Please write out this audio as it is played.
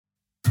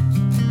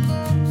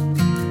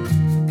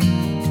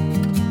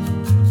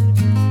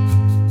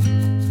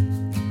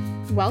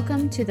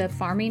welcome to the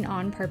Farming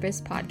on Purpose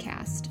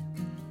podcast.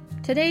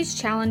 Today's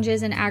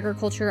challenges in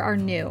agriculture are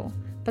new,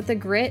 but the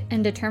grit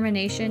and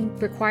determination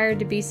required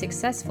to be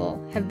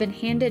successful have been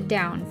handed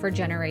down for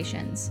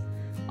generations.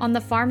 On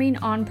the Farming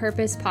on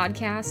Purpose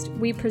podcast,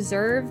 we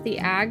preserve the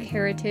ag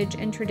heritage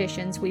and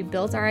traditions we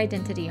built our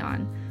identity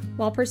on,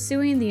 while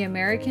pursuing the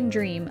American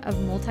dream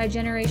of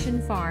multi-generation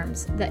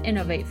farms that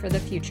innovate for the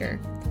future.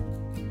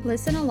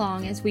 Listen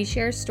along as we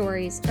share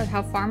stories of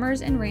how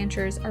farmers and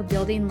ranchers are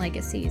building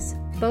legacies,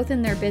 both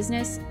in their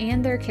business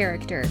and their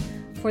character,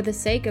 for the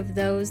sake of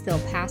those they'll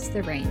pass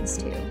the reins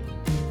to.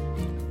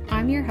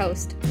 I'm your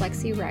host,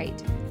 Lexi Wright,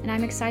 and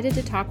I'm excited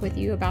to talk with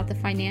you about the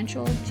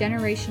financial,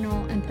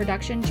 generational, and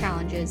production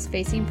challenges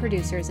facing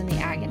producers in the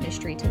ag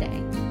industry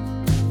today.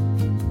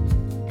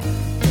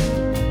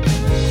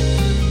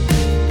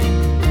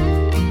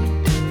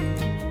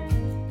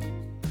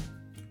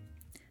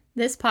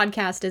 This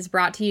podcast is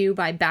brought to you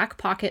by Back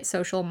Pocket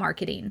Social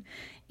Marketing.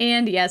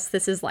 And yes,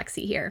 this is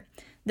Lexi here.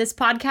 This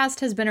podcast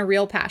has been a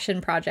real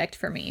passion project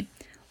for me.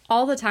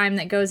 All the time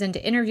that goes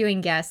into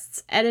interviewing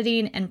guests,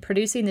 editing, and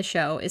producing the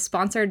show is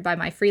sponsored by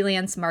my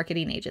freelance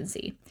marketing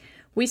agency.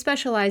 We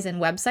specialize in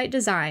website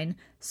design,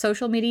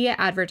 social media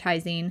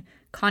advertising,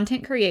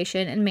 content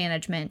creation and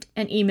management,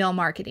 and email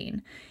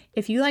marketing.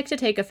 If you like to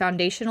take a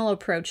foundational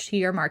approach to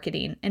your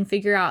marketing and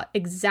figure out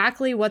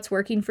exactly what's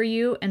working for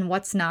you and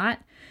what's not,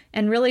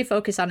 and really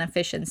focus on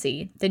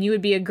efficiency, then you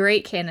would be a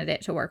great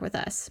candidate to work with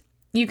us.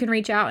 You can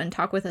reach out and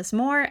talk with us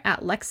more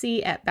at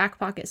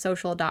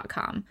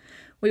lexi@backpocketsocial.com.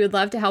 We would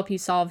love to help you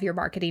solve your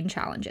marketing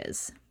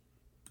challenges.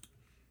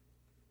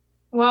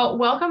 Well,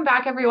 welcome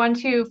back, everyone,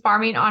 to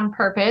Farming on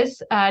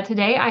Purpose.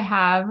 Today, I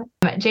have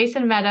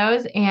Jason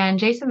Medows, and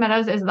Jason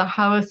Medows is the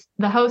host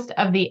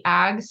of the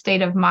Ag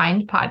State of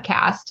Mind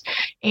podcast.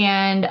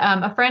 And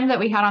a friend that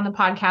we had on the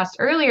podcast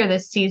earlier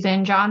this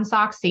season, John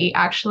Soxie,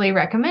 actually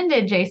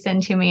recommended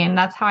Jason to me, and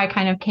that's how I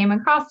kind of came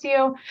across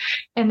you,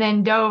 and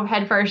then dove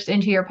headfirst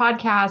into your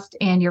podcast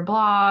and your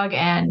blog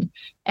and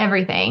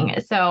everything.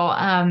 So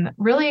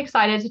really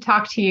excited to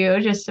talk to you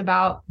just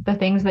about the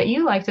things that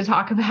you like to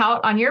talk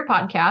about on your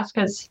podcast,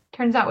 because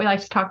turns out we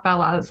like to talk about a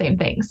lot of the same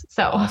things.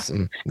 So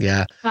awesome.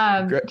 Yeah.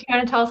 Do you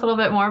want to tell us a little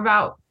bit more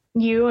about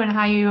you and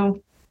how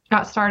you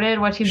got started,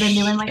 what you've been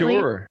doing lately?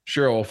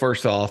 Sure. Well,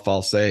 first off,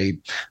 I'll say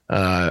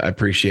I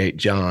appreciate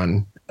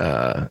John.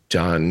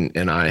 John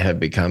and I have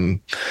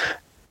become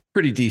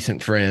pretty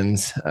decent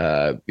friends,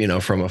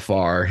 from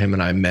afar. Him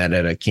and I met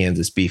at a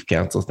Kansas Beef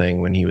Council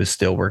thing when he was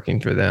still working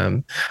for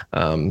them.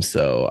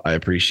 So I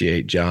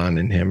appreciate John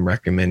and him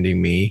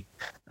recommending me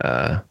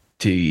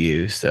to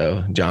you.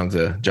 So John's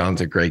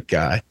a great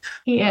guy.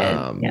 He is.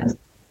 Yes.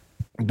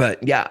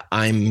 But yeah,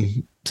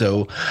 I'm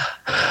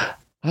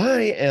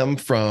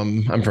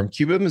from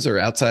Cuba,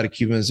 Missouri, outside of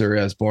Cuba, Missouri.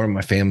 I was born in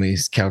my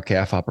family's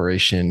cow-calf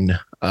operation.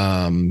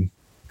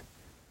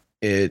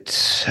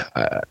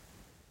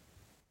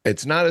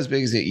 It's not as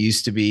big as it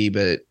used to be,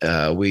 but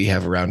we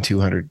have around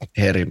 200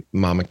 head of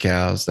mama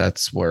cows.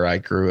 That's where I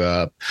grew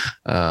up.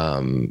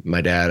 My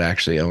dad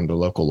actually owned a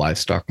local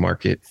livestock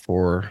market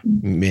for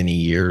many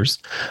years.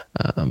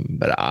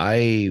 But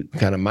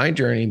my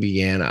journey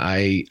began.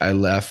 I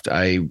left.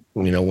 I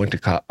went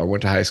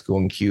to high school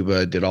in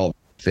Cuba, did all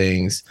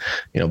things,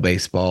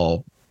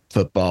 baseball,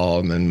 football,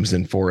 and then was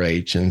in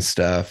 4-H and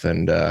stuff.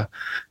 And,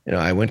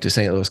 I went to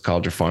St. Louis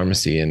College of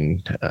Pharmacy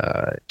in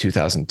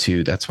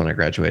 2002. That's when I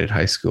graduated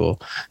high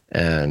school,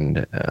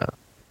 and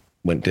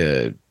went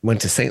to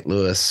St.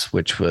 Louis,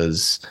 which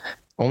was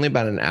only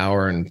about an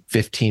hour and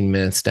 15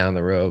 minutes down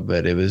the road,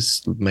 but it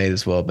may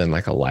as well have been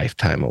like a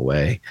lifetime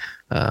away.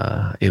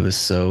 It was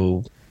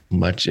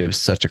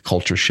such a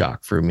culture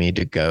shock for me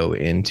to go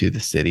into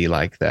the city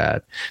like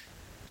that.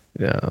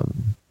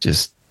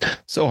 Just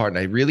so hard. And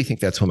I really think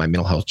that's when my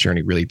mental health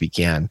journey really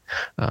began,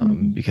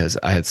 because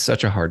I had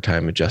such a hard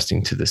time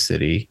adjusting to the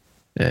city.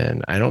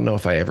 And I don't know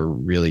if I ever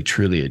really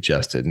truly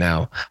adjusted.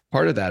 Now,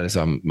 part of that is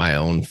on my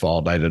own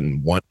fault. I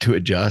didn't want to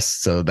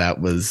adjust. So that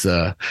was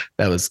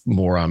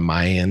more on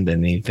my end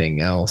than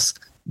anything else.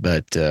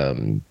 But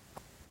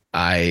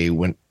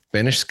I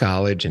finished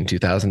college in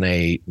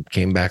 2008,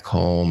 came back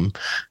home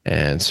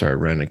and started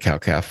running a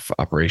cow-calf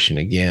operation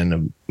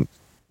again.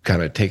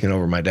 Kind of taking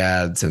over my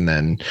dad's and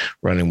then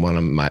running one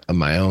of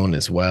my own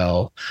as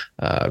well.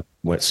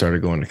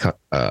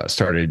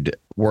 Started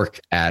work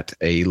at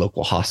a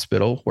local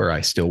hospital where I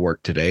still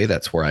work today.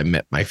 That's where I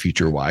met my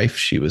future wife.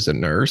 She was a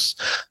nurse.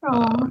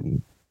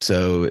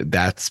 So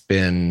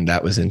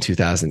that was in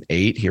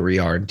 2008. Here we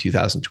are in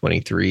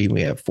 2023.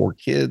 We have 4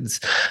 kids.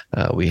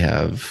 We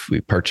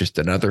purchased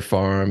another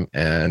farm,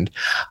 and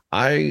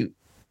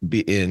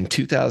in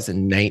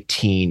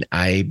 2019,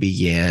 I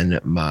began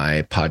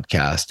my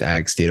podcast,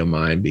 Ag State of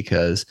Mind,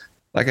 because,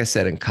 like I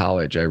said, in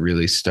college, I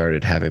really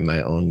started having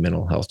my own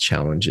mental health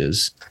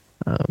challenges,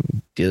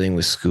 dealing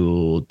with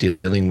school,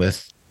 dealing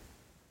with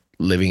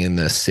living in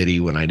the city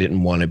when I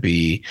didn't want to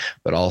be,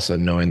 but also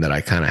knowing that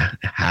I kind of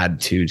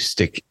had to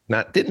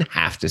didn't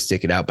have to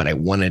stick it out, but I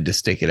wanted to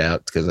stick it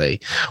out because I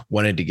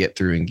wanted to get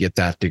through and get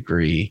that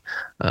degree.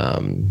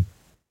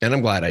 And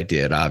I'm glad I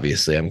did.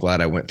 Obviously, I'm glad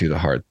I went through the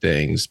hard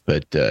things,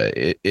 but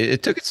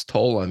it took its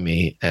toll on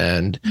me,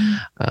 and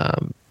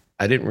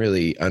I didn't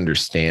really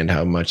understand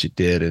how much it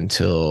did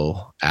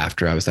until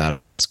after I was out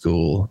of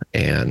school,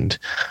 and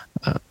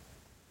I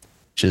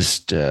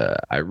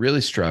really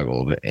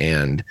struggled.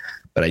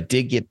 But I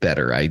did get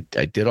better. I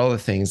did all the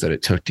things that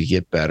it took to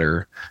get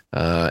better.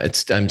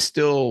 I'm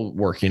still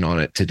working on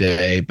it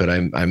today, but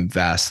I'm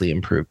vastly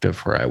improved of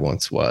where I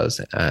once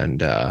was,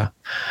 and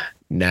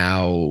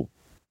now.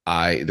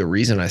 The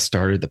reason I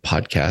started the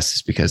podcast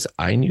is because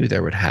I knew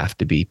there would have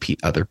to be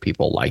other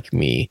people like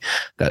me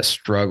that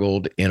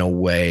struggled in a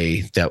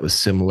way that was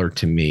similar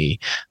to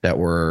me, that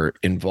were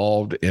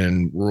involved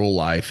in rural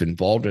life,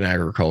 involved in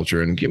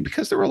agriculture. And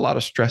because there were a lot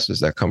of stresses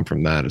that come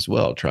from that as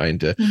well, trying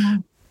to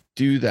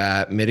do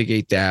that,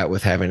 mitigate that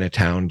with having a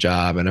town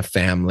job and a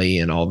family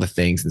and all the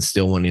things, and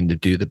still wanting to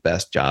do the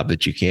best job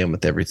that you can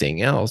with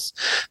everything else.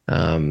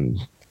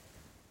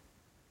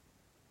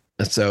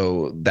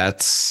 So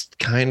that's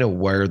kind of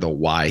where the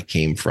why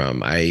came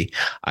from. I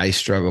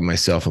struggled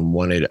myself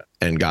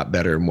and got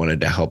better and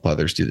wanted to help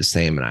others do the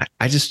same. And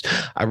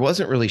I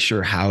wasn't really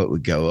sure how it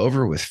would go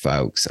over with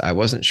folks. I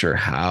wasn't sure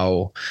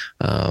how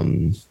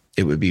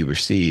it would be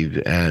received.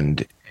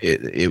 And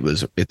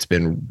it's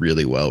been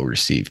really well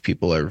received.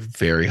 People are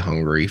very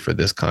hungry for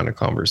this kind of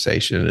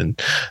conversation,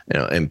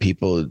 and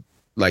people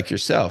like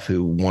yourself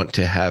who want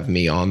to have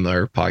me on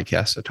their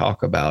podcast to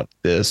talk about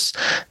this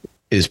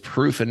is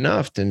proof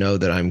enough to know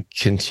that I'm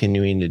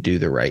continuing to do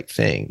the right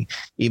thing,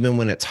 even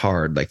when it's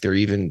hard. Like there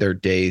are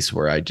days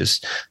where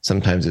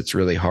sometimes it's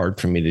really hard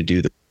for me to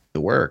do the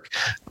work,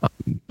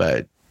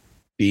 but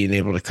being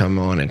able to come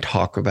on and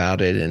talk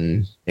about it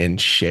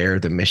and share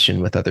the mission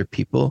with other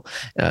people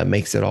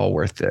makes it all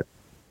worth it.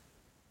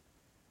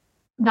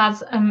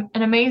 That's an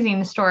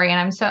amazing story.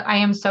 And I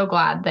am so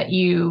glad that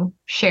you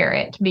share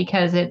it,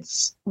 because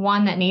it's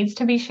one that needs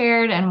to be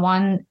shared, and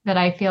one that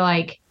I feel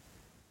like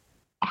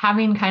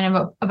having kind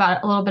of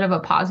about a little bit of a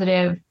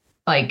positive,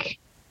 like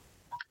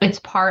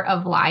it's part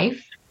of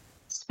life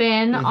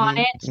spin on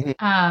it,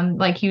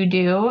 like you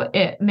do,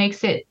 it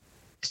makes it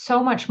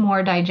so much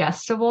more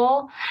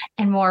digestible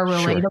and more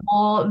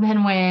relatable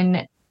than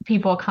when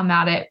people come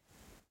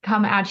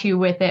at you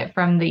with it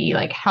from the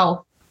like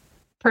health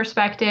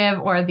perspective,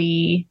 or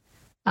the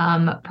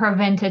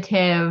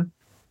preventative,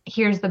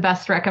 here's the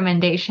best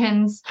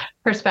recommendations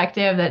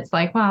perspective. That's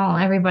like, well,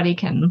 everybody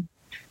can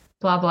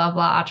blah, blah,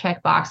 blah,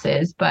 check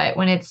boxes. But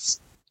when it's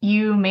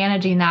you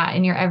managing that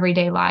in your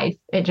everyday life,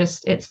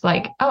 it's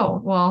like, oh,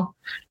 well,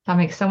 that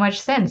makes so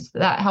much sense.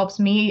 That helps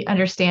me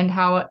understand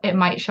how it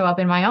might show up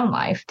in my own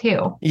life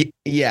too.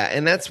 Yeah.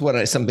 And that's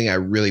something I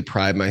really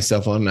pride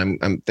myself on.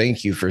 I'm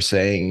thank you for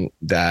saying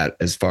that,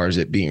 as far as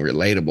it being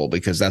relatable,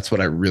 because that's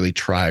what I really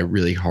try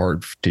really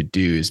hard to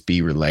do, is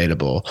be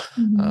relatable.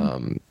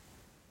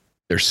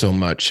 There's so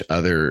much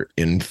other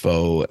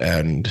info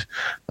and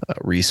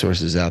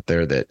resources out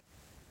there that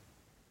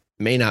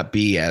may not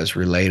be as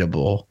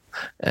relatable,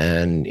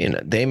 and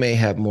they may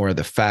have more of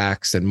the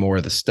facts and more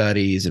of the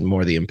studies and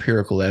more of the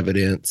empirical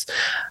evidence.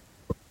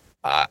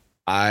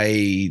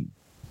 I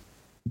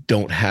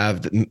don't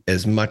have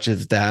as much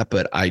of that,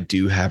 but I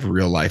do have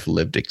real life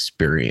lived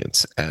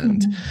experience,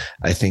 and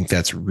I think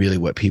that's really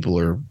what people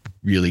are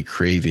really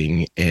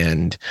craving.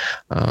 And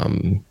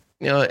and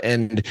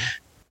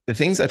the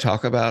things I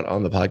talk about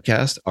on the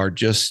podcast are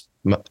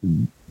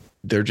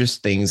they're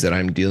just things that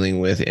I'm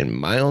dealing with in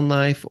my own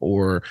life,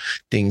 or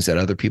things that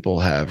other people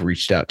have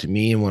reached out to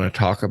me and want to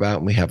talk about,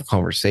 and we have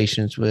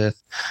conversations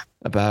with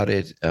about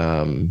it.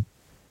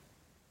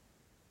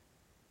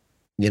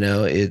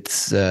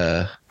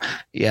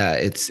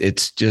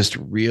 It's just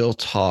real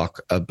talk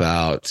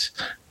about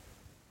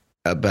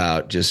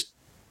just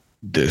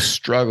the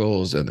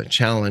struggles and the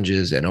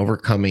challenges and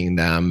overcoming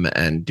them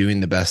and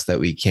doing the best that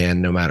we can,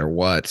 no matter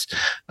what.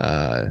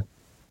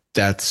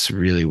 That's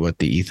really what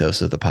the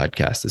ethos of the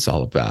podcast is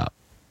all about.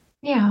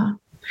 Yeah.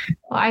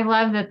 Well, I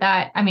love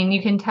that. I mean,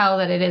 you can tell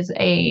that it is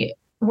a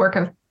work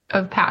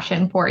of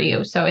passion for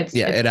you. So it's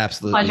it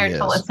absolutely pleasure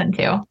to listen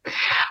to.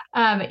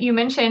 You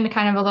mentioned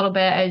kind of a little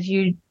bit as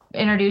you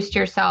introduced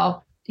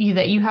yourself,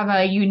 that you have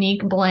a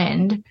unique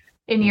blend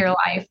in your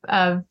life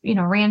of,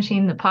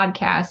 ranching, the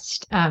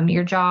podcast,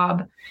 your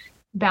job,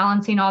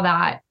 balancing all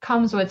that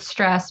comes with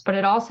stress, but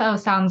it also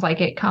sounds like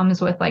it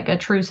comes with like a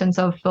true sense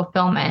of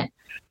fulfillment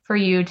for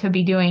you to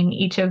be doing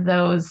each of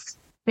those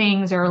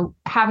things, or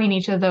having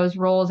each of those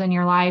roles in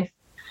your life,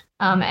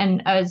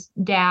 and as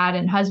dad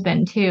and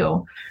husband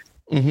too.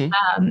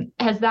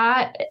 Has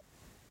that,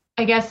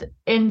 I guess,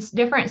 in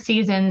different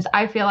seasons,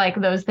 I feel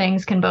like those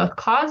things can both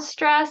cause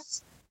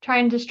stress,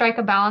 trying to strike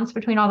a balance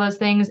between all those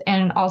things,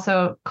 and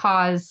also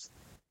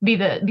be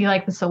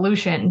like the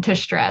solution to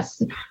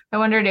stress. I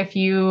wondered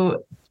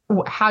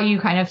how you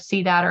kind of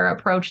see that or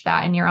approach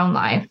that in your own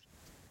life.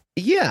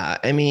 Yeah.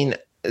 I mean,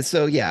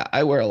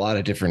 I wear a lot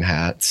of different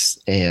hats,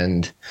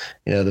 and,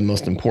 the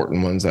most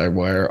important ones I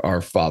wear are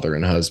father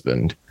and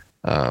husband.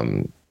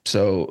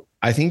 So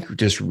I think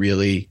just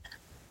really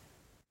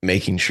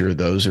making sure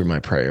those are my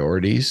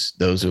priorities.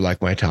 Those are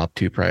like my top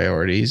two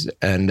priorities.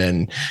 And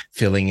then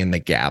filling in the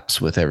gaps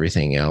with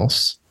everything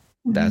else.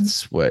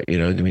 That's what,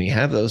 when you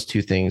have those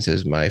two things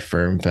as my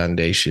firm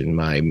foundation,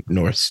 my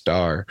North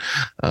Star,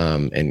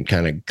 and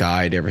kind of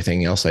guide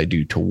everything else I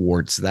do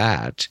towards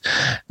that,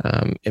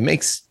 it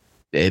makes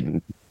it.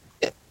 And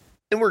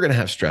we're going to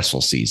have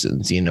stressful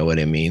seasons. You know what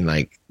I mean?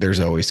 Like there's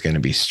always going to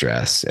be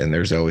stress and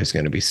there's always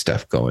going to be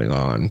stuff going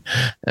on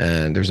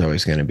and there's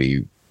always going to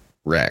be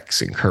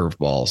wrecks and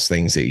curveballs,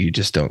 things that you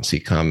just don't see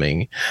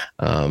coming.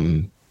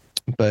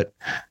 But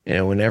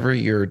whenever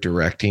you're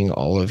directing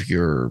all of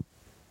your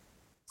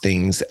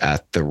things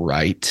at the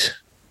right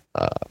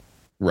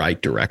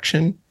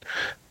direction,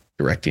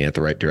 directing at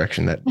the right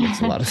direction, that makes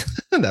a lot of,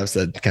 that was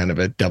a kind of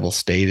a double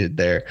stated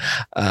there.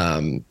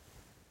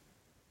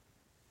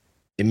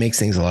 It makes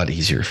things a lot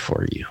easier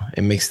for you.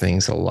 It makes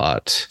things a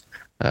lot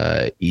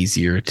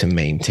easier to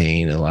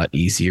maintain, a lot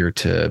easier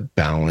to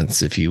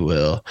balance, if you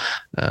will.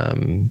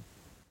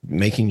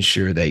 Making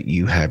sure that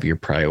you have your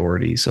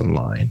priorities in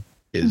line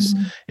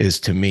is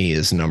to me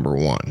is number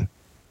one.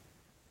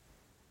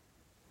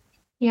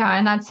 Yeah.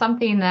 And that's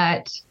something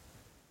that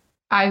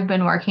I've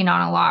been working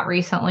on a lot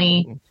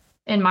recently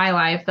in my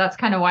life. That's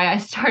kind of why I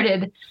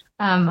started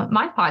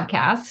my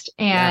podcast.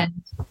 And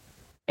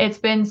it's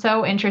been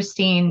so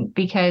interesting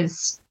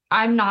because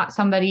I'm not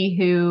somebody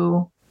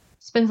who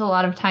spends a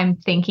lot of time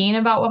thinking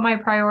about what my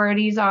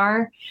priorities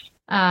are.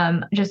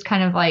 Just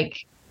kind of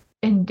like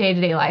in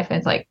day-to-day life,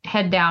 it's like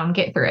head down,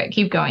 get through it,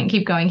 keep going.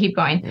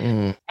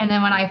 And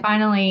then when I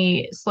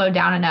finally slowed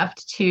down enough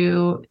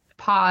to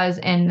pause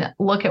and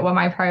look at what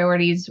my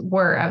priorities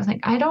were, I was like,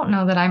 I don't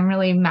know that I'm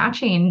really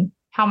matching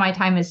how my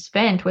time is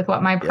spent with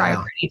what my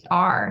priorities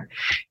are.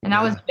 And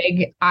that was a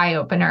big eye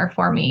opener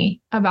for me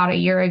about a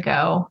year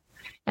ago.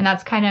 And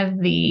that's kind of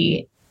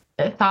the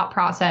thought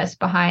process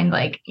behind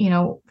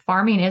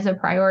farming is a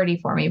priority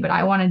for me, but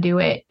I want to do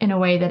it in a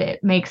way that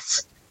it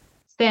makes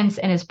sense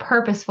and is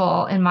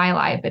purposeful in my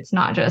life. It's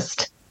not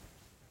just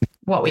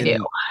what we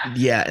do.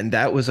 Yeah. And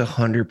that was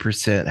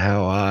 100%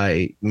 how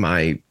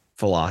my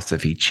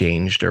philosophy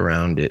changed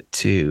around it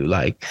too.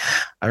 Like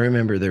I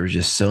remember there were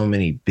just so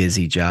many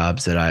busy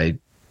jobs that I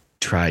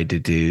tried to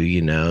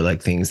do,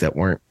 like things that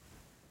weren't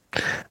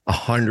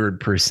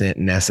 100%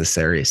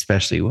 necessary,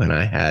 especially when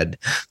I had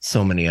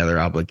so many other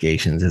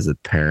obligations as a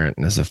parent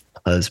and as a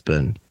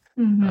husband.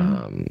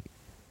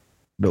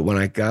 But when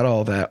I got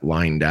all that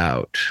lined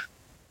out,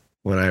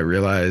 when I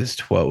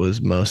realized what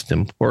was most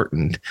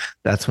important,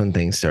 that's when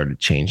things started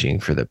changing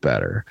for the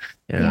better.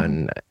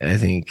 And I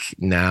think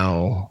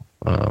now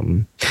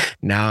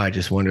I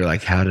just wonder,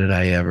 like, how did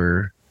I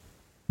ever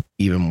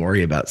even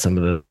worry about some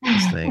of those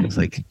things?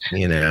 Like,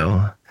 and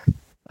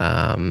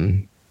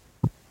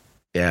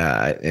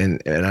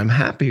I'm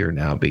happier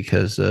now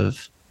because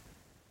of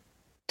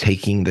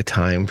taking the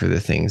time for the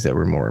things that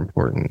were more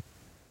important.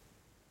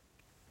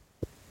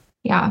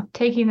 Yeah,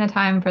 taking the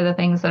time for the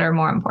things that are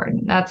more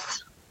important.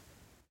 That's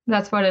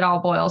what it all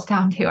boils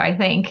down to, I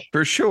think.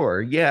 For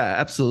sure. Yeah,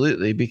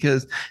 absolutely.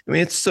 Because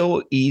it's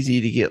so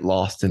easy to get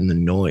lost in the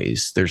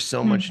noise. There's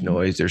so much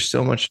noise. There's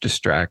so much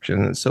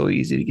distraction. It's so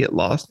easy to get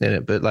lost in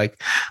it. But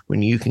like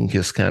when you can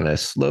just kind of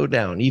slow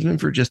down, even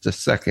for just a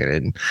second,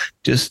 and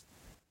just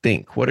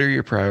think, what are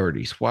your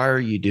priorities? Why are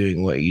you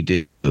doing what you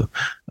do?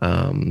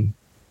 Then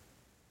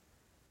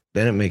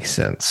it makes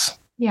sense.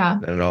 Yeah.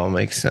 Then it all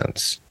makes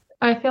sense.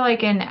 I feel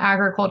like in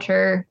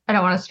agriculture, I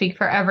don't want to speak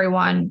for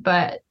everyone,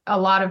 but a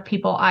lot of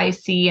people I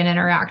see and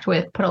interact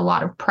with put a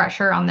lot of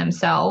pressure on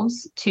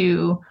themselves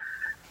to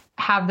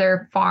have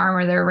their farm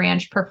or their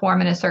ranch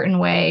perform in a certain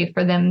way,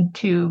 for them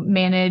to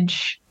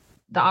manage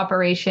the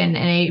operation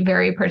in a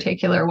very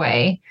particular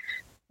way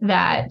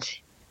that,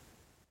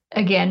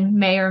 again,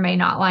 may or may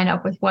not line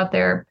up with what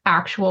their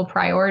actual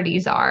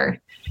priorities are.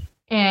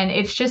 And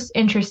it's just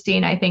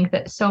interesting, I think,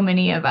 that so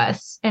many of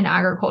us in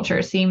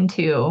agriculture seem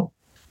to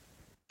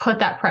put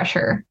that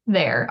pressure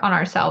there on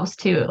ourselves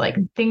too. Like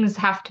things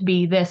have to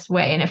be this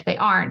way. And if they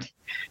aren't,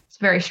 it's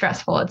very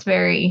stressful. It's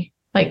very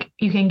like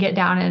you can get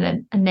down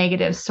in a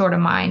negative sort of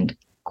mind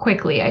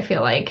quickly, I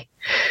feel like.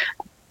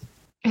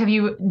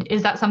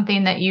 Is that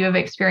something that you have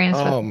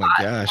experienced? Oh my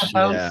gosh.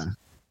 Yeah.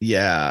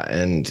 Yeah.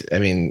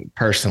 And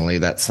personally,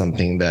 that's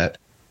something that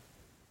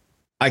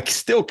I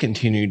still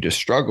continue to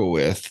struggle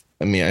with.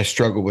 I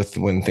struggle with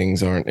when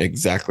things aren't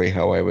exactly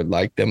how I would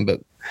like them,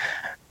 but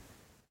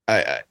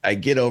I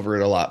get over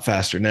it a lot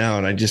faster now.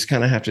 And I just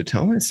kind of have to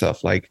tell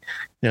myself, like,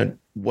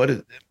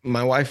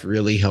 my wife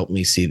really helped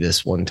me see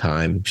this one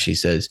time. She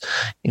says,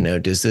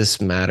 does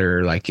this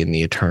matter like in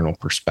the eternal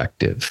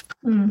perspective?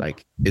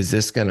 Like, is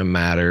this going to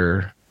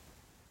matter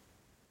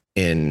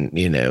in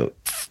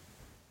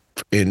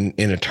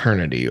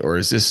eternity? Or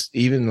is this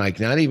even like,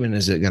 not even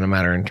is it going to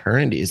matter in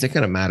eternity? Is it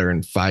going to matter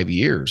in 5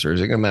 years? Or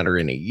is it going to matter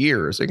in a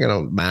year? Is it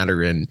going to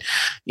matter in,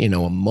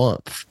 a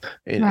month?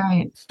 And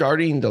right.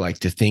 Starting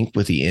to think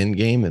with the end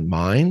game in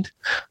mind,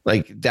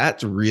 like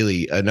that's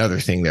really another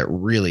thing that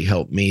really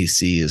helped me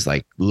see is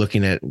like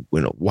looking at,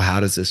 how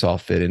does this all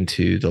fit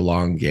into the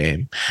long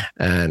game?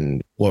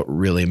 And what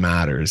really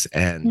matters.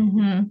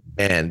 And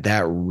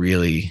that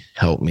really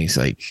helped me. It's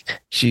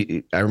like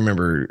I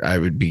remember I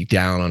would be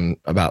down on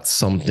about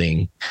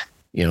something,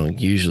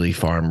 usually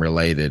farm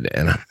related.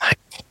 And I'm like,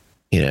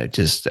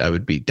 I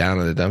would be down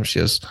in the dumps. She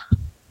goes,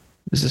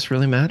 does this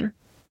really matter?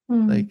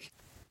 Like,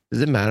 does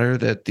it matter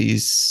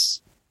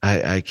that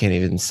I can't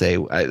even say,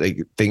 like,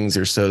 things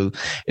are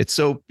it's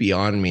so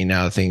beyond me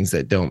now, things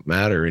that don't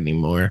matter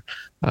anymore.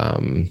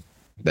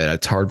 That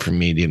it's hard for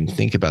me to even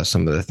think about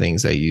some of the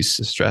things I used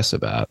to stress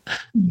about.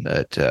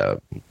 That,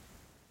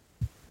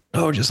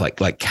 just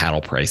like cattle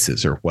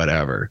prices or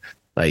whatever.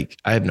 Like,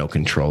 I have no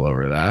control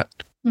over that.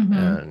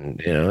 And,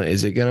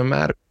 is it going to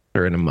matter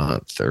in a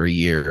month or a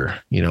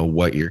year?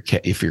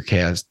 If your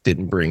calves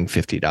didn't bring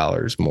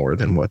 $50 more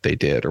than what they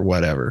did or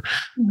whatever.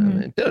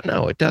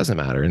 No, it doesn't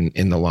matter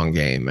in the long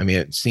game. I mean,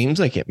 it seems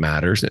like it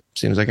matters. It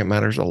seems like it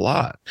matters a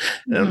lot.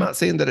 And I'm not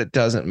saying that it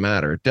doesn't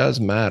matter. It does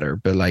matter,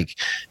 but like,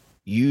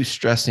 you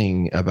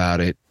stressing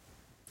about it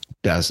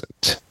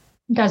doesn't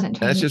change.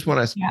 That's just when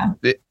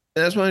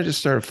that's when I just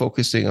started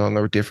focusing on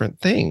the different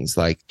things.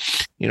 Like,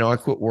 I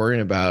quit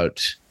worrying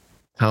about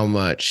how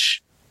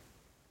much,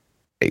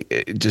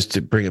 just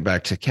to bring it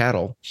back to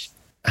cattle,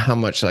 how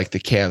much like the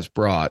calves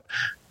brought.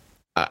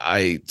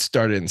 I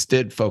started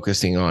instead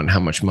focusing on how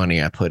much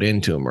money I put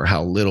into them or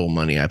how little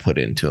money I put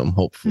into them,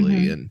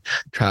 hopefully, and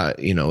try,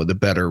 the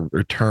better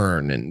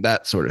return and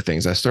that sort of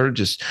things. I started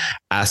just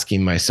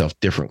asking myself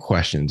different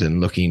questions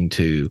and looking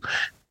to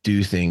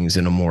do things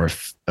in a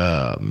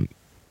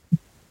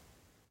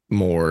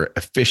more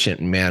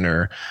efficient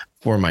manner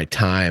for my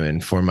time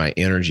and for my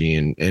energy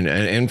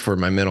and for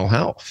my mental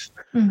health.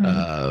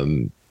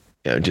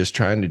 Just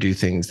trying to do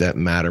things that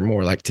matter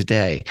more. Like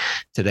today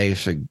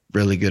is a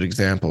really good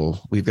example.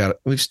 We've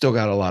still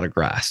got a lot of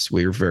grass.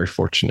 We were very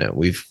fortunate.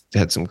 We've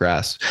had some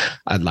grass.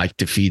 I'd like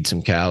to feed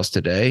some cows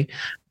today,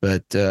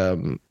 but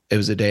it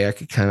was a day I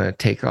could kind of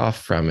take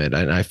off from it.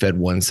 And I fed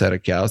one set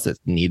of cows that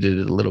needed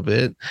it a little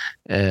bit,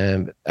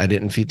 and I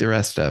didn't feed the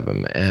rest of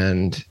them.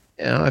 And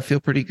I feel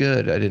pretty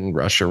good. I didn't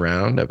rush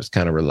around. I was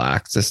kind of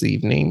relaxed this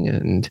evening,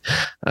 and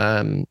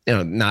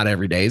not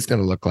every day is going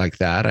to look like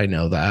that. I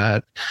know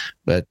that,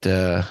 but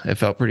it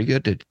felt pretty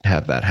good to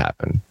have that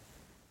happen.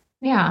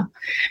 Yeah.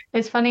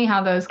 It's funny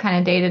how those kind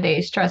of day-to-day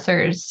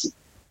stressors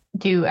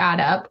do add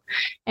up.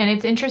 And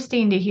it's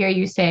interesting to hear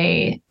you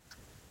say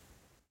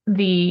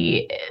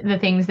the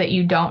things that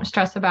you don't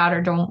stress about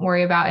or don't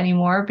worry about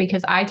anymore,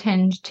 because I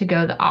tend to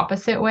go the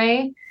opposite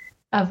way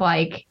of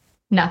like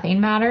nothing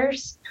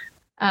matters.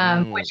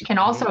 Which can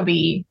also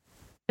be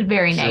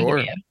very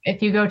negative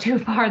if you go too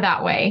far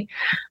that way.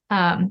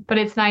 But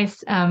it's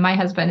nice. My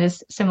husband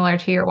is similar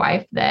to your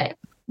wife, that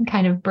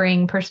kind of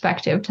bring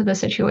perspective to the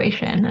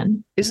situation.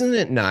 And isn't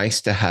it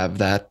nice to have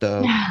that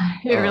though?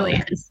 It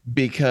really is.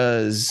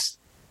 Because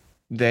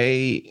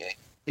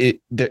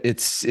it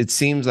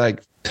seems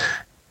like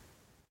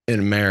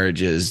in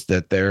marriages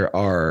that there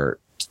are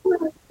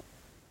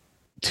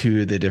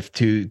two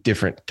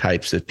different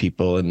types of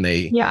people, and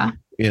they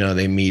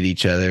meet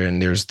each other,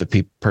 and there's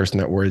the person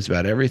that worries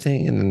about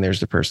everything. And then there's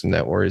the person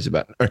that worries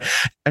about, or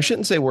I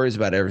shouldn't say worries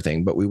about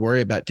everything, but we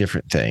worry about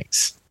different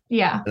things.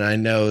 Yeah. And I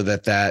know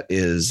that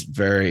is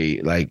very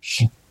like,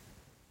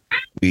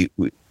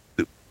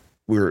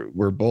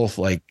 we're both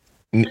like,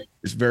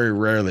 it's very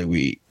rarely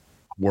we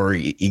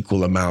worry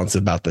equal amounts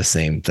about the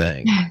same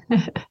thing.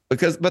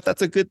 But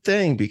that's a good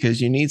thing,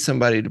 because you need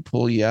somebody to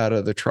pull you out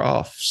of the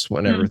troughs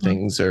whenever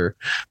things are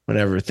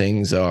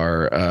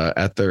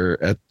at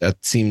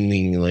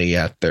seemingly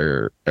at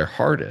their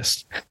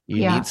hardest.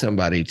 You need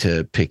somebody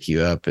to pick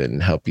you up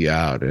and help you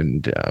out,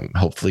 and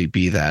hopefully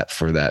be that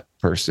for that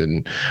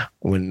person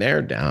when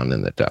they're down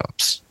in the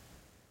dumps.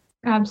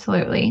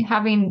 Absolutely.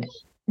 Having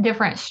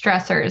different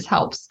stressors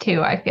helps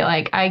too. I feel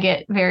like I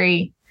get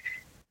very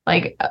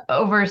like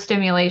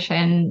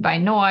overstimulation by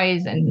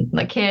noise and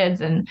the kids,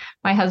 and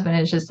my husband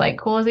is just like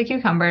cool as a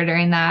cucumber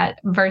during that,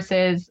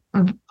 versus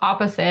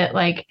opposite,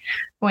 like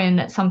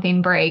when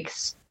something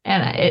breaks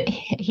and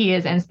he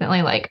is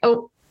instantly like,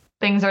 oh,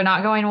 things are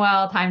not going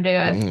well, time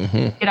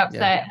to get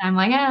upset. And I'm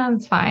like,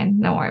 it's fine,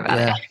 don't worry about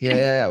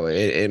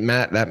it.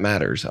 That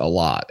matters a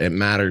lot. It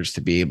matters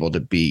to be able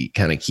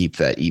to keep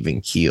that even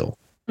keel.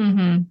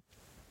 It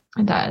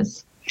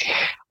does.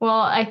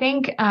 Well, I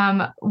think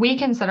we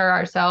consider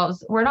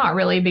ourselves, we're not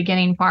really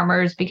beginning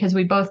farmers because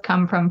we both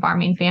come from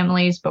farming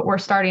families, but we're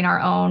starting our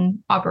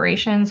own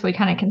operations. We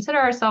kind of consider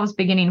ourselves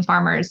beginning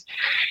farmers.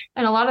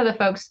 And a lot of the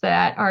folks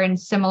that are in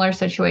similar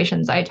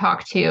situations I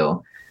talk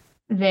to,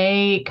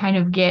 they kind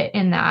of get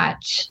in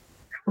that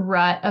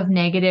rut of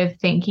negative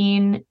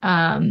thinking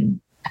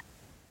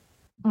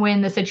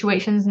when the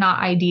situation's not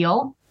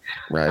ideal.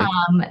 Right.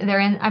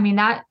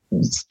 That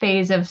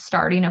phase of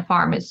starting a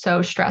farm is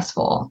so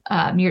stressful.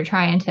 You're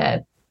trying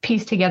to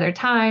piece together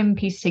time,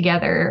 piece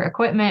together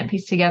equipment,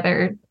 piece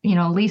together,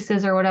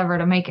 leases or whatever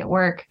to make it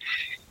work.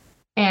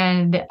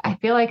 And I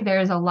feel like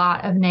there's a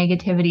lot of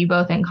negativity,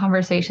 both in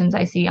conversations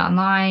I see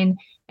online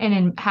and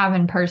in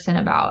person,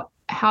 about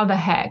how the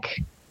heck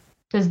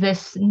does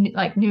this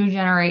new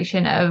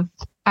generation of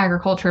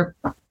agriculture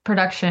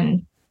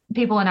production,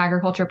 people in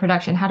agriculture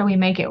production, how do we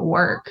make it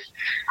work?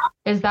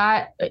 Is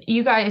that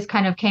you guys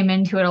kind of came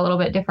into it a little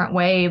bit different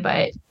way,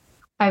 but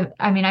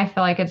I mean, I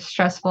feel like it's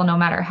stressful no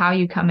matter how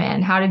you come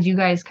in. How did you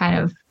guys kind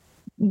of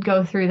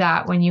go through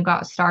that when you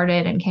got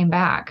started and came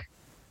back?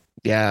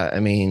 Yeah, I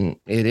mean,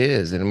 it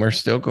is. And we're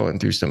still going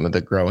through some of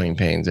the growing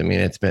pains. I mean,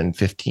 it's been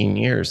 15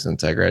 years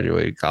since I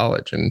graduated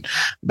college and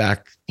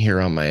back here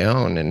on my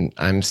own, and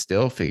I'm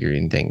still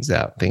figuring things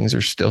out. Things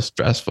are still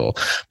stressful.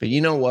 But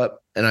you know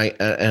what? And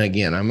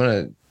again, I'm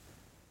going to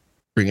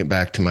bring it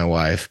back to my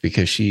wife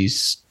because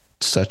she's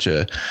such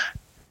a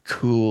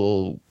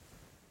cool,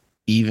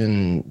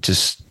 even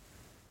just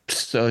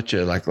such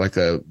a like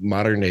a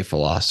modern day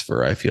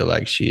philosopher. I feel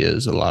like she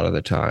is a lot of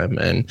the time.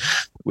 And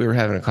we were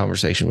having a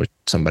conversation with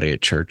somebody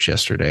at church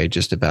yesterday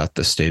just about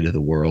the state of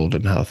the world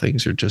and how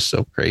things are just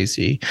so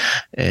crazy.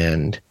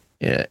 And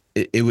yeah,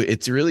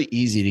 it's really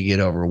easy to get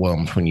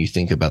overwhelmed when you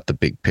think about the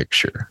big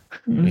picture.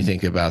 Mm-hmm. When you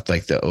think about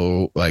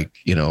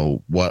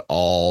what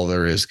all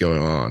there is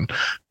going on.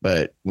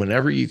 But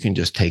whenever you can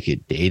just take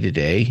it day to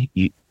day,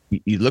 you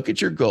look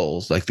at your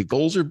goals, like the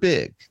goals are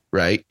big,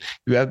 right?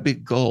 You have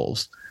big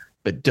goals,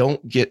 but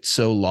don't get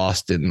so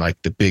lost in like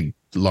the big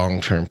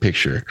long-term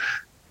picture.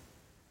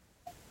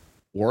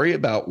 Worry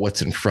about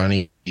what's in front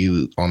of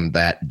you on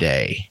that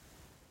day.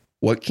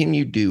 What can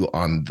you do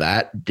on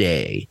that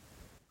day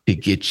to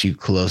get you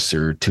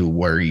closer to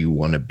where you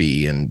want to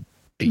be in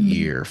a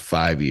year,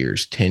 5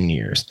 years, 10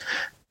 years?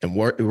 And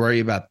worry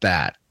about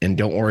that. And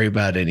don't worry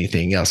about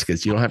anything else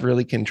because you don't have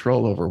really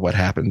control over what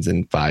happens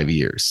in 5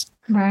 years.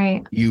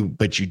 Right.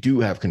 But you do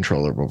have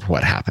control over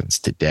what happens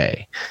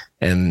today.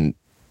 And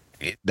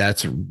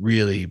that's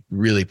really,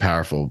 really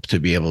powerful to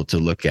be able to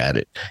look at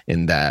it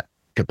in that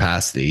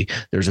capacity.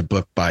 There's a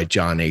book by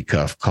John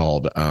Acuff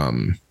called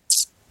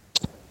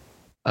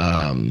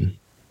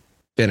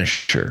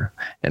Finisher,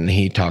 and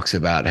he talks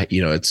about,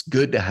 it's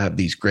good to have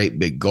these great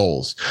big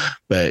goals,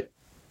 but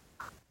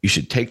you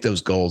should take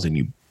those goals and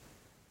you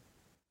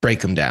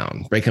break them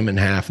down, break them in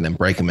half, and then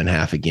break them in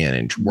half again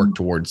and work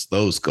towards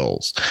those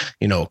goals,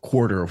 a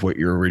quarter of what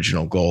your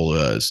original goal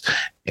is.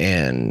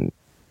 And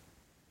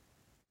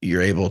when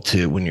you're able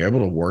to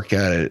work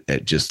at it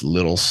at just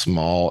little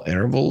small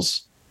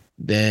intervals,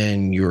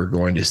 then you're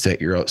going to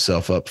set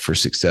yourself up for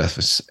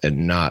success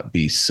and not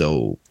be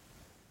so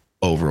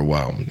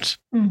overwhelmed.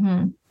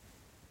 Mm-hmm.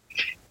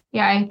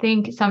 Yeah, I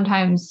think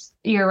sometimes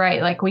you're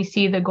right. Like we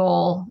see the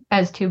goal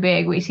as too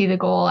big. We see the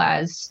goal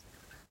as,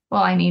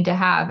 well, I need to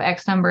have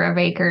X number of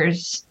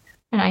acres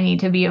and I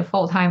need to be a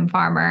full-time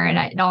farmer and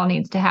it all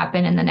needs to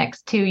happen in the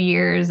next 2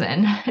 years.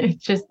 And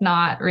it's just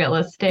not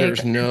realistic.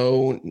 There's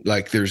no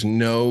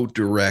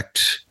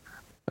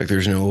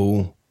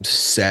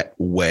set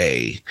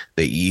way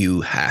that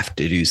you have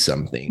to do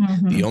something.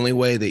 Mm-hmm. The only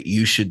way that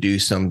you should do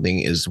something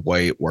is the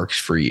way it works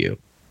for you.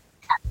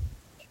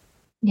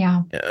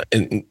 Yeah.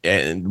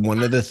 And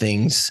one of the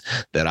things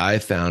that I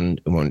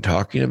found when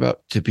talking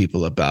to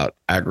people about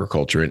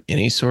agriculture in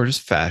any sort of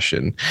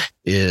fashion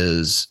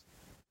is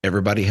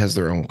everybody has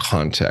their own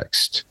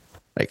context.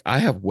 Like I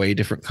have way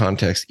different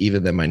context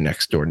even than my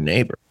next door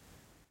neighbor.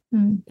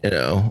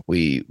 Mm.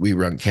 We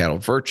run cattle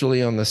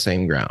virtually on the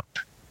same ground.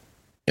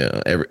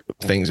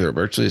 Things are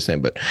virtually the same,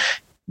 but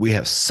we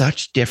have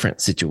such different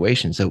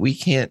situations that we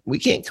can't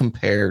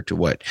compare to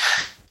what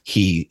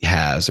he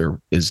has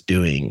or is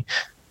doing.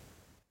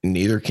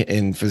 Neither can,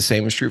 and for the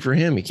same is true for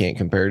him. He can't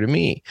compare to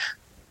me.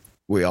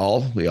 We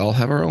all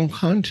have our own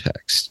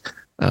context.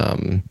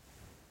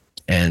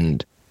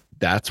 And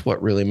that's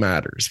what really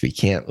matters. We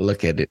can't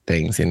look at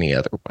things any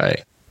other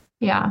way.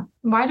 Yeah.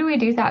 Why do we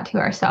do that to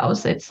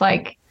ourselves? It's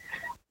like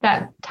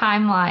that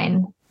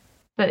timeline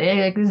that it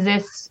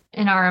exists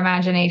in our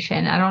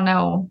imagination. I don't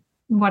know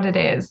what it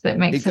is that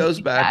makes it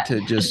goes back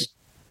to just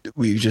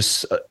we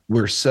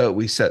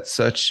set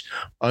such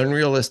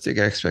unrealistic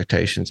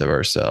expectations of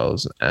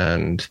ourselves,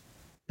 and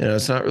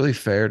it's not really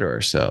fair to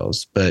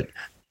ourselves, but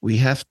we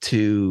have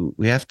to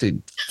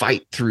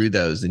fight through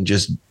those and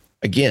just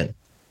again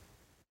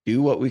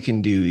do what we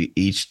can do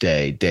each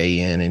day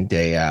in and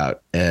day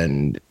out,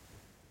 and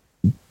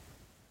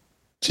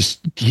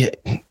just give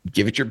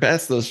it your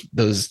best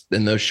those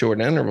in those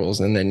short intervals,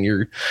 and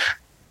then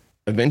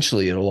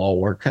eventually it'll all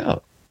work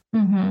out.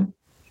 Mm-hmm.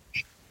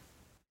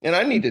 And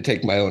I need to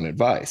take my own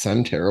advice.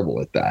 I'm terrible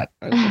at that.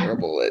 I'm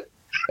terrible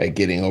at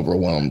getting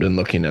overwhelmed and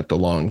looking at the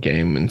long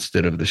game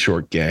instead of the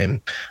short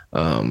game.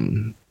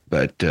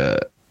 But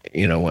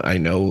I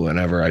know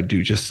whenever I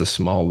do just the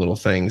small little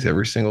things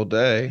every single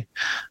day,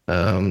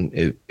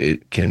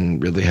 it can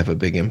really have a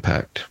big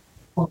impact.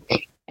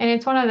 And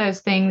it's one of those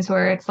things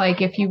where it's like,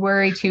 if you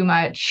worry too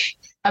much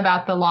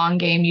about the long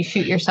game, you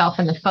shoot yourself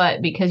in the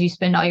foot because you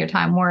spend all your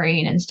time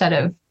worrying instead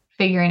of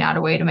figuring out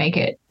a way to make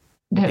it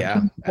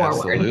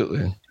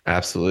forward.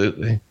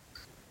 Absolutely.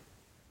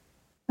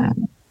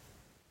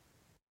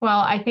 Well,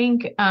 I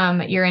think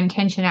your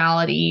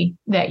intentionality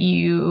that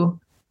you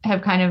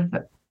have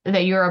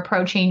that you're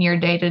approaching your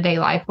day-to-day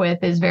life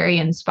with is very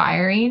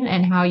inspiring,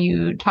 and how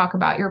you talk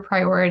about your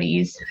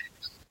priorities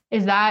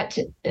Is that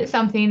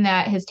something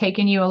that has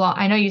taken you a long,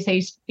 I know you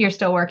say you're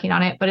still working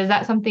on it, but is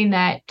that something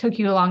that took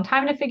you a long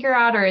time to figure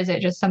out, or is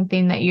it just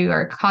something that you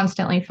are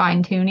constantly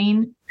fine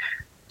tuning?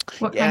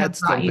 What kind of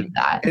brought you to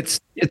that?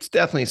 It's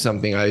definitely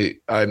something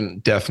I'm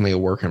definitely a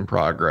work in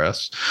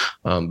progress.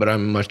 But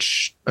I'm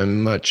much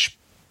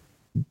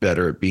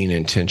better at being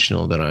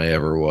intentional than I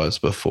ever was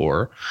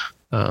before.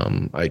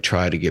 I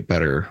try to get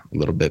better, a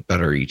little bit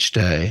better each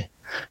day.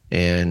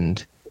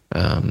 And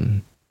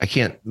I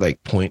can't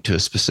like point to a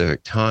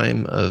specific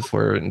time of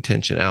where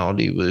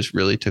intentionality was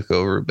really took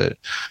over, but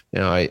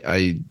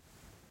I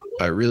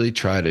really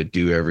try to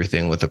do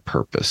everything with a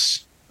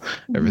purpose.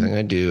 Mm-hmm. Everything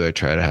I do, I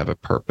try to have a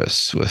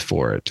purpose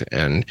for it.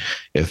 And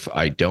if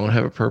I don't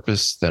have a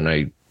purpose, then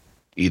I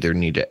either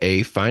need to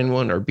A, find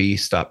one, or B,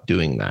 stop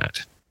doing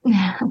that.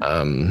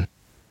 I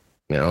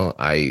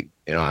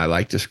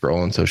like to scroll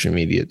on social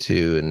media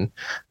too.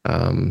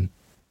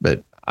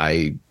 But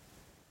I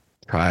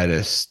try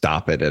to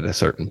stop it at a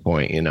certain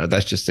point.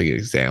 That's just an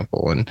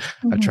example. And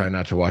I try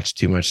not to watch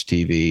too much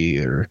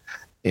TV or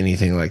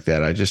anything like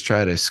that. I just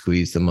try to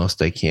squeeze the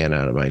most I can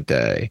out of my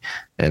day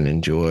and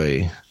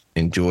enjoy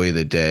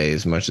the day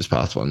as much as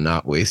possible and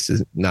not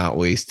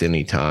waste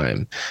any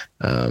time.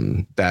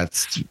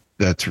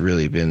 That's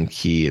really been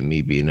key in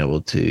me being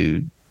able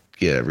to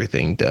get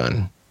everything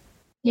done.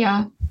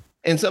 Yeah.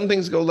 And some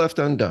things go left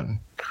undone.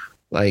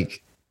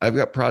 Like I've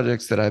got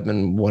projects that I've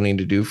been wanting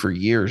to do for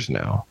years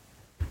now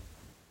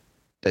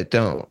that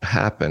don't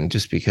happen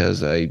just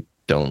because I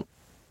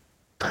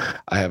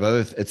have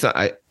other, it's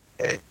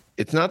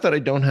not that I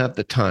don't have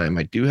the time.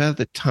 I do have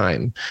the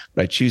time,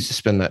 but I choose to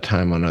spend that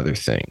time on other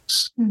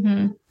things.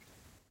 Mm-hmm.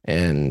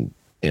 And,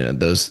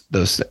 those,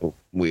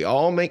 we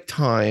all make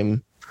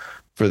time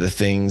for the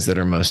things that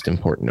are most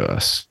important to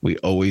us. We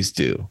always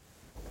do.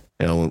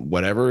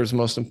 Whatever is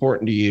most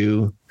important to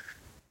you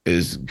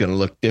is going to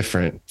look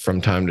different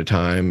from time to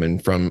time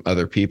and from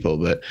other people.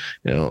 But,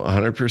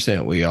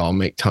 100%, we all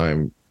make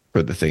time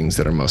for the things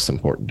that are most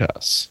important to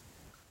us.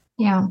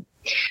 Yeah.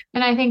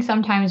 And I think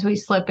sometimes we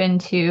slip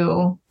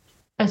into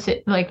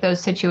like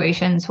those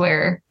situations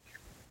where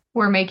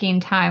we're making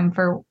time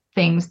for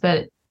things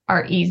that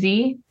are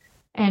easy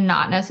and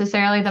not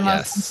necessarily the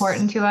most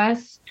important to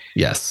us.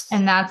 Yes.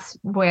 And that's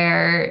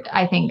where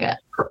I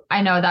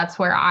know that's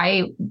where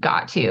I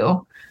got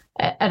to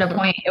at a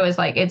point. It was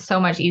like, it's so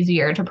much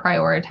easier to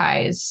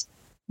prioritize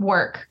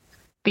work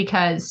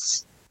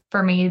because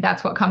for me,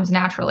 that's what comes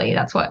naturally.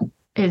 That's what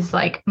is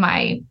like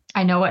I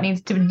know what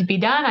needs to be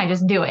done. I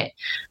just do it.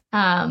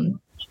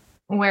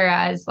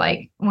 Whereas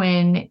like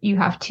when you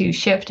have to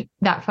shift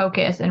that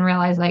focus and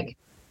realize like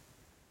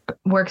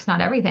work's not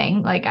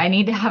everything, like I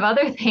need to have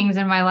other things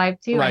in my life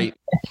too. Right.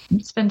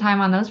 And spend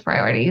time on those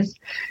priorities.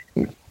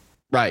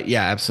 Right.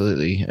 Yeah,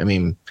 absolutely. I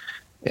mean,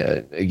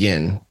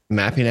 again,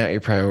 mapping out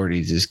your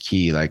priorities is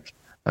key. Like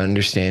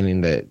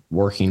understanding that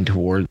working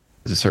towards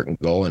a certain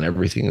goal in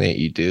everything that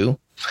you do,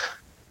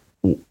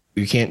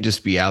 you can't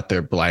just be out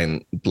there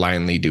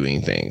blindly doing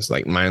things,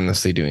 like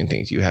mindlessly doing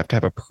things. You have to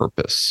have a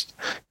purpose.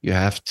 You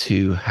have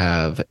to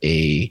have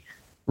a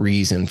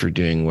reason for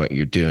doing what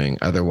you're doing.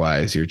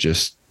 Otherwise, you're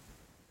just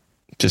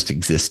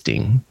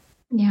existing.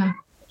 Yeah.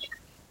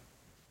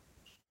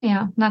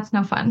 Yeah, that's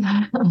no fun.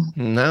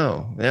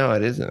 No,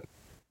 it isn't.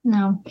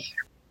 No.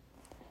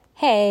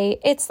 Hey,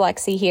 it's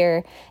Lexi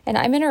here, and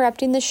I'm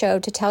interrupting the show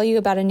to tell you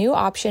about a new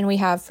option we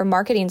have for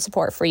marketing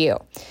support for you.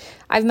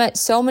 I've met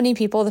so many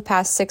people the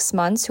past 6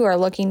 months who are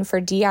looking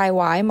for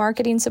DIY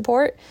marketing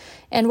support,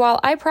 and while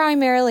I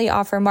primarily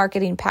offer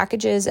marketing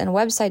packages and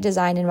website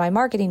design in my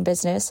marketing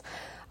business,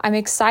 I'm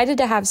excited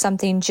to have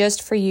something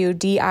just for you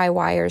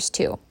DIYers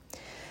too.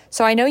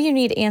 So I know you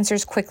need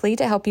answers quickly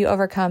to help you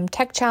overcome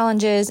tech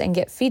challenges and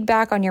get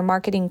feedback on your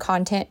marketing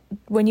content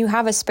when you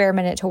have a spare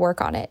minute to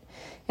work on it.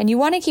 And you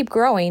want to keep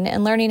growing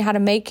and learning how to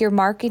make your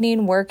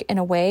marketing work in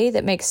a way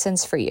that makes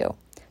sense for you.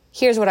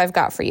 Here's what I've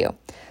got for you.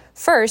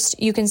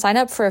 First, you can sign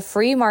up for a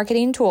free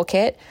marketing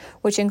toolkit,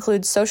 which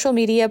includes social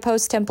media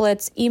post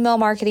templates, email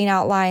marketing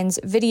outlines,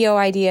 video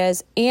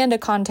ideas, and a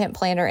content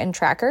planner and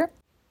tracker.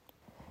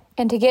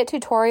 And to get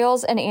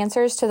tutorials and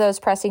answers to those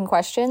pressing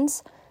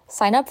questions,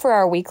 sign up for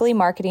our weekly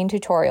marketing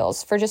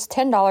tutorials for just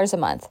 $10 a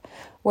month,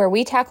 where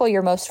we tackle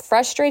your most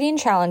frustrating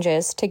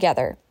challenges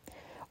together.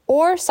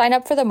 Or sign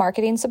up for the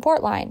marketing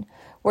support line,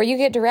 where you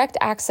get direct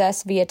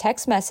access via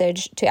text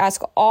message to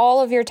ask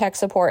all of your tech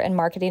support and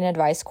marketing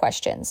advice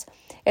questions.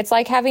 It's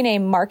like having a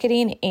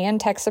marketing and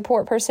tech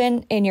support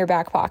person in your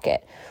back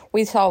pocket.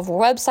 We solve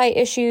website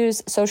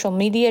issues, social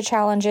media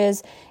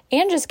challenges,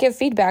 and just give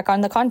feedback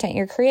on the content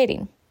you're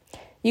creating.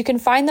 You can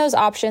find those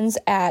options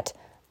at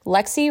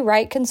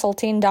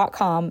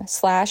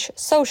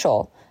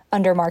lexywrightconsulting.com/social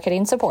under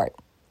marketing support.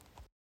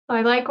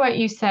 I like what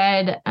you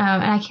said,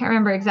 and I can't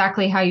remember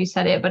exactly how you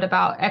said it, but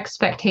about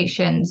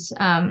expectations,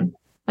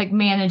 like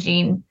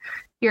managing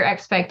your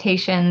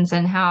expectations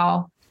and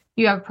how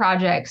you have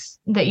projects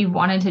that you've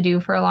wanted to do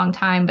for a long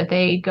time, but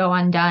they go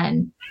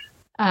undone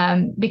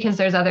because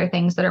there's other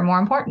things that are more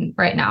important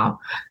right now.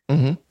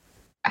 Mm-hmm.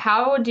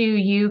 How do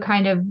you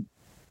kind of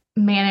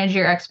manage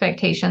your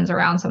expectations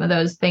around some of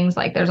those things.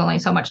 Like there's only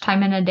so much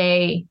time in a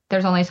day.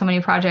 There's only so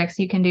many projects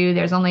you can do.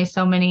 There's only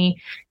so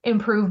many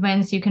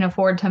improvements you can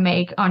afford to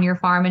make on your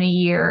farm in a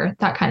year,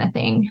 that kind of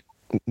thing.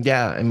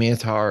 Yeah, I mean,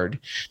 it's hard,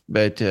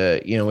 but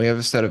we have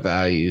a set of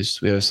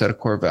values. We have a set of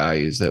core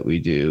values that we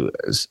do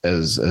as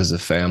a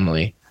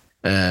family,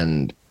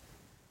 and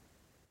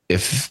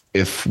if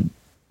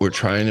we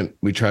try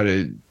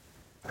to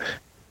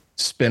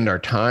spend our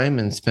time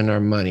and spend our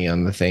money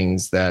on the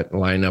things that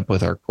line up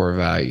with our core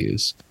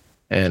values,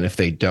 and if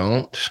they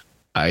don't,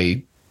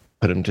 I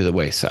put them to the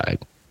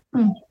wayside.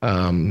 We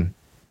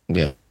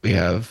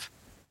have.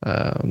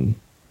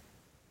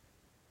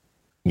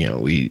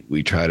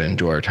 We try to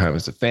enjoy our time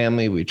as a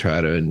family. We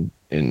try to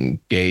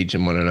engage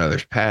in one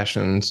another's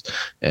passions,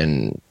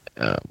 and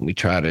we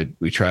try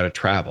to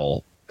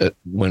travel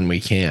when we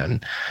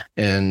can.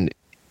 And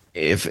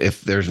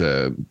if there's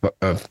a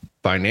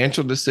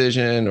financial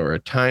decision or a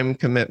time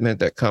commitment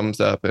that comes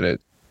up and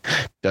it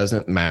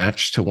doesn't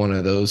match to one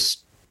of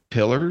those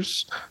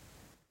pillars,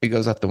 it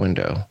goes out the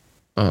window.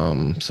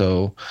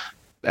 So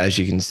as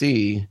you can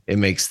see, it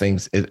makes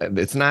things,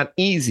 it's not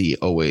easy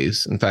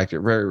always. In fact,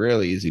 it's very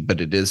rarely easy, but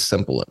it is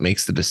simple. It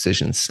makes the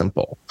decision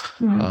simple.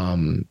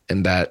 And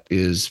that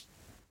is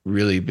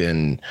really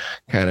been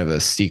kind of a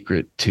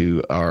secret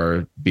to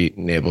our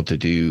being able to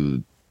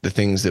do the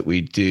things that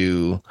we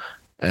do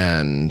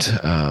and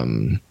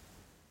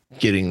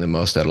getting the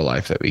most out of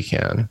life that we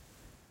can.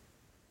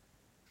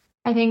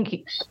 I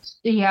think,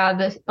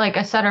 this like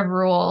a set of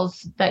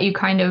rules that you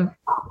call them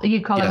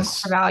core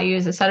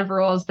values, a set of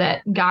rules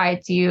that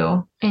guides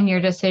you in your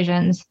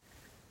decisions.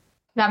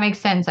 That makes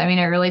sense. I mean,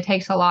 it really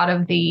takes a lot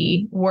of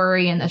the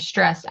worry and the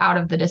stress out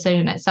of the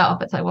decision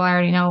itself. It's like, well, I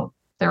already know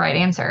the right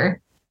answer.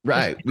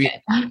 Right.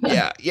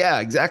 Yeah,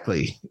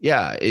 exactly.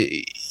 Yeah.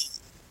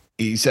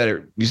 You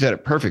said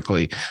it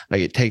perfectly.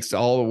 Like it takes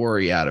all the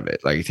worry out of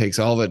it. Like it takes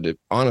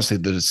honestly,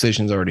 the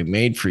decision's already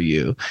made for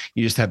you.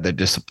 You just have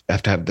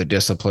have to have the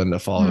discipline to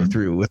follow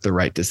through with the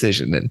right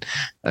decision. And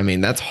I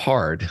mean, that's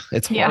hard.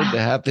 It's hard to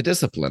have the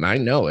discipline. I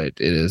know it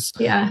is.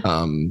 Yeah.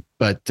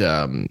 But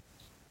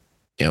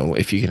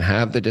if you can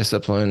have the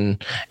discipline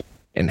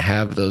and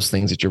have those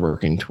things that you're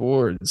working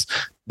towards,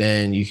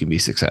 then you can be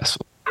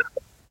successful.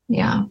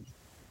 Yeah.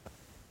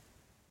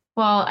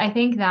 Well, I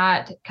think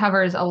that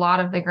covers a lot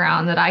of the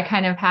ground that I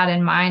kind of had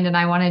in mind and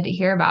I wanted to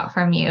hear about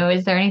from you.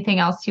 Is there anything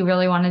else you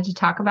really wanted to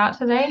talk about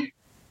today?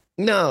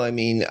 No, I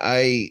mean,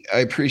 I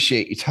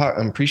appreciate you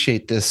I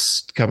appreciate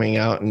this coming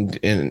out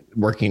and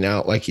working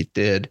out like it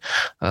did.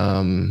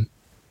 I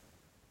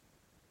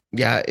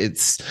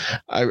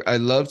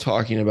love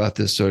talking about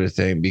this sort of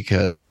thing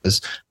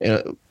because,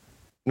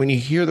 when you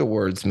hear the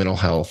words mental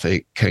health,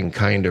 it can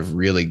kind of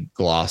really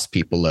gloss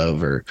people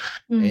over.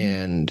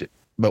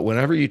 But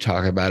whenever you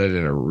talk about it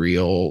in a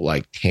real,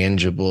 like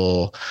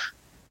tangible,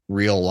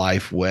 real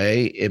life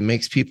way, it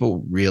makes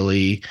people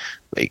really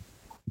like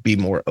be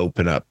more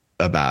open up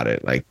about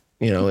it. Like,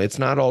 it's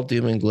not all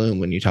doom and gloom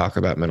when you talk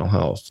about mental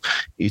health.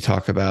 You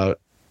talk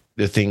about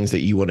the things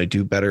that you want to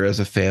do better as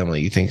a family.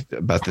 You think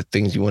about the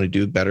things you want to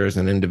do better as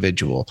an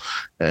individual.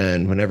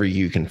 And whenever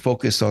you can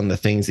focus on the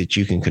things that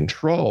you can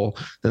control,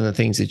 then the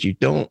things that you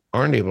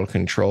aren't able to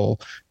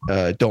control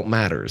don't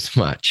matter as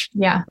much.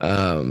 Yeah.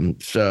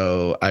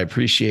 So I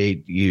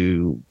appreciate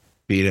you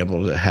being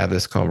able to have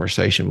this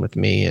conversation with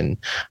me. And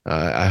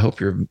I hope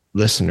your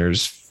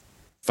listeners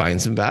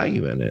find some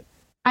value in it.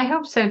 I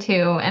hope so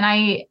too. And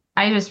I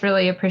just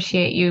really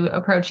appreciate you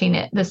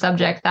approaching the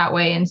subject that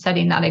way and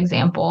setting that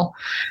example.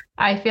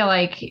 I feel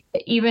like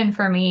even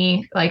for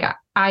me, like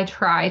I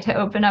try to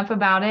open up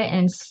about it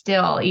and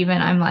still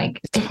even I'm like,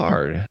 it's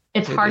hard.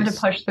 It's hard to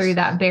push through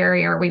that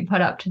barrier we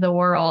put up to the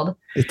world.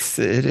 It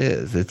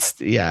is.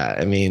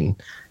 I mean,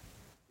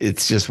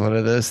 it's just one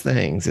of those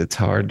things. It's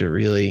hard to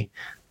really,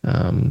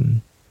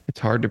 it's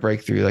hard to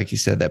break through, like you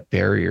said, that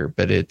barrier,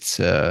 but it's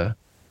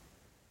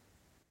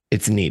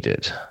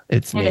needed.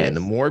 It's needed. And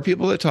the more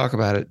people that talk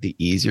about it, the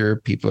easier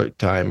people are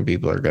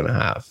going to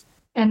have.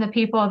 And the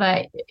people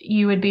that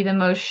you would be the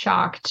most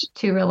shocked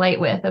to relate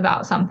with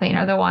about something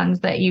are the ones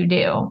that you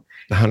do.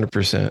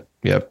 100%.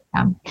 Yep.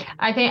 Yeah.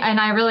 I think, and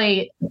I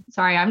really,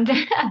 sorry, I'm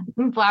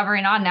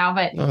blabbering on now,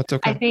 but no, it's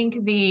okay. I think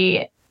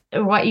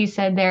what you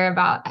said there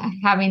about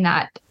having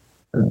that,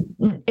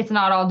 it's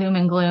not all doom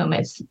and gloom.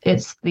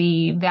 It's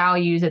the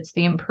values, it's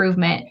the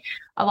improvement.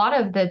 A lot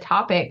of the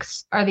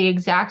topics are the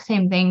exact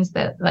same things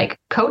that like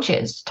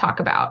coaches talk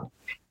about.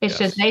 It's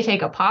just they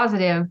take a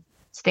positive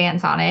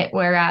stance on it.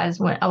 Whereas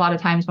a lot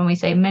of times when we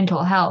say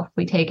mental health,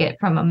 we take it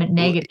from a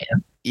negative.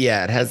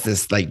 Yeah, it has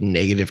this like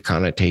negative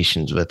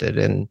connotations with it.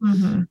 And,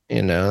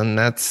 and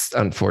that's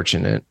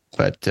unfortunate.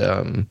 But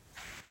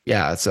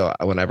so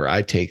whenever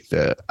I try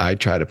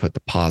to put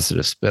the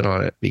positive spin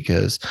on it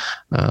because,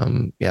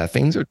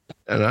 things are,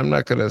 and I'm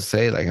not going to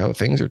say like, oh,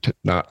 things are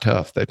not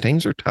tough. That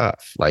things are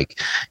tough.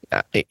 Like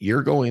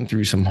you're going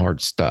through some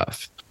hard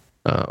stuff.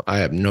 I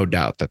have no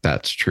doubt that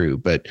that's true.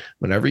 But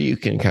whenever you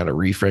can kind of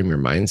reframe your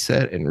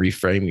mindset and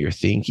reframe your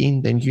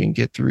thinking, then you can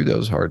get through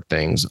those hard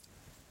things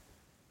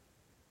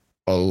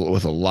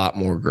with a lot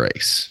more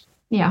grace.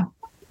 Yeah.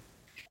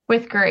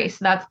 With grace.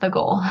 That's the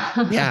goal.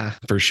 Yeah,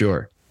 for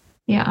sure.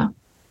 Yeah.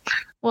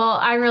 Well,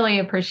 I really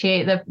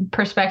appreciate the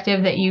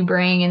perspective that you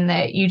bring and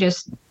that you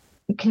just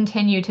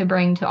continue to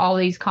bring to all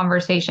these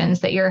conversations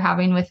that you're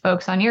having with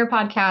folks on your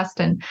podcast.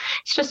 And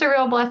it's just a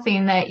real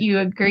blessing that you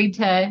agreed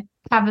to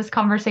have this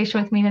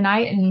conversation with me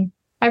tonight. And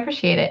I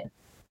appreciate it.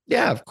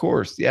 Yeah, of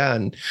course. Yeah.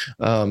 And,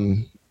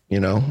 I'm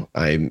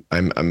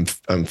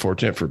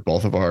fortunate for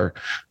both of our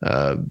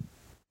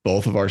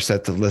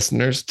sets of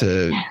listeners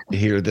to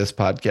hear this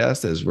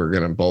podcast, as we're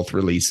going to both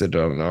release it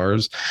on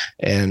ours.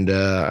 And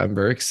I'm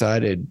very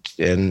excited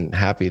and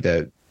happy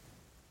that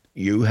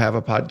you have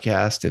a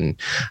podcast. And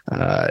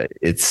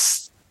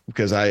it's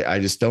because I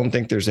just don't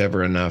think there's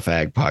ever enough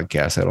ag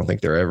podcasts. I don't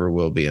think there ever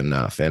will be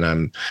enough. And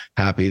I'm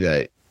happy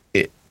that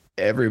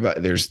everybody,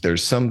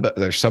 there's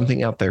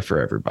something out there for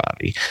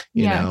everybody,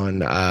 you know,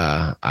 and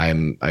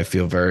I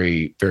feel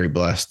very, very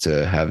blessed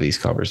to have these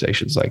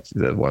conversations like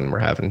the one we're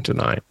having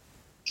tonight.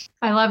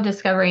 I love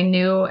discovering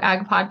new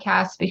ag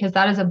podcasts, because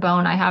that is a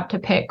bone I have to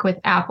pick with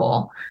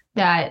Apple,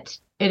 that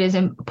it is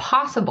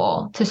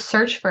impossible to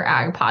search for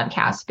ag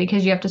podcasts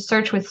because you have to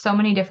search with so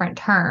many different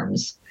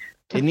terms.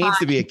 It needs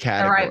to be a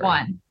category. The right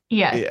one.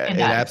 Yes. It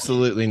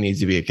absolutely needs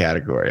to be a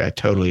category. I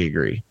totally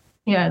agree.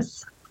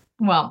 Yes.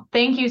 Well,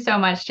 thank you so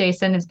much,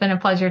 Jason. It's been a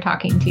pleasure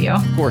talking to you.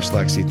 Of course,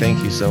 Lexi.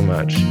 Thank you so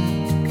much.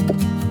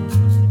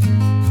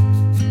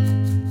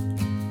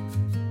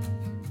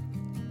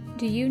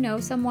 Do you know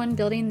someone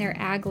building their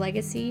ag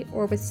legacy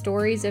or with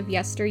stories of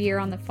yesteryear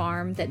on the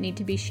farm that need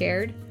to be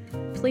shared?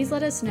 Please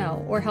let us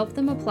know or help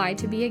them apply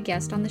to be a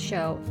guest on the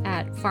show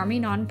at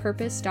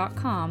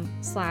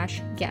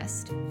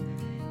farmingonpurpose.com/guest.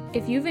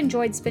 If you've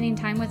enjoyed spending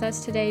time with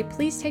us today,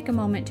 please take a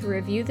moment to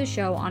review the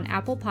show on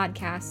Apple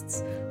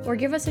Podcasts or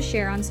give us a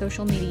share on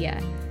social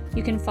media.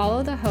 You can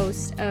follow the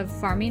host of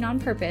Farming on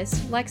Purpose,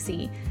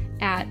 Lexi,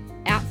 at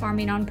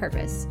Farming on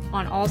Purpose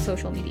on all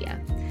social media.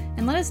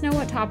 And let us know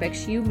what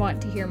topics you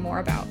want to hear more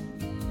about.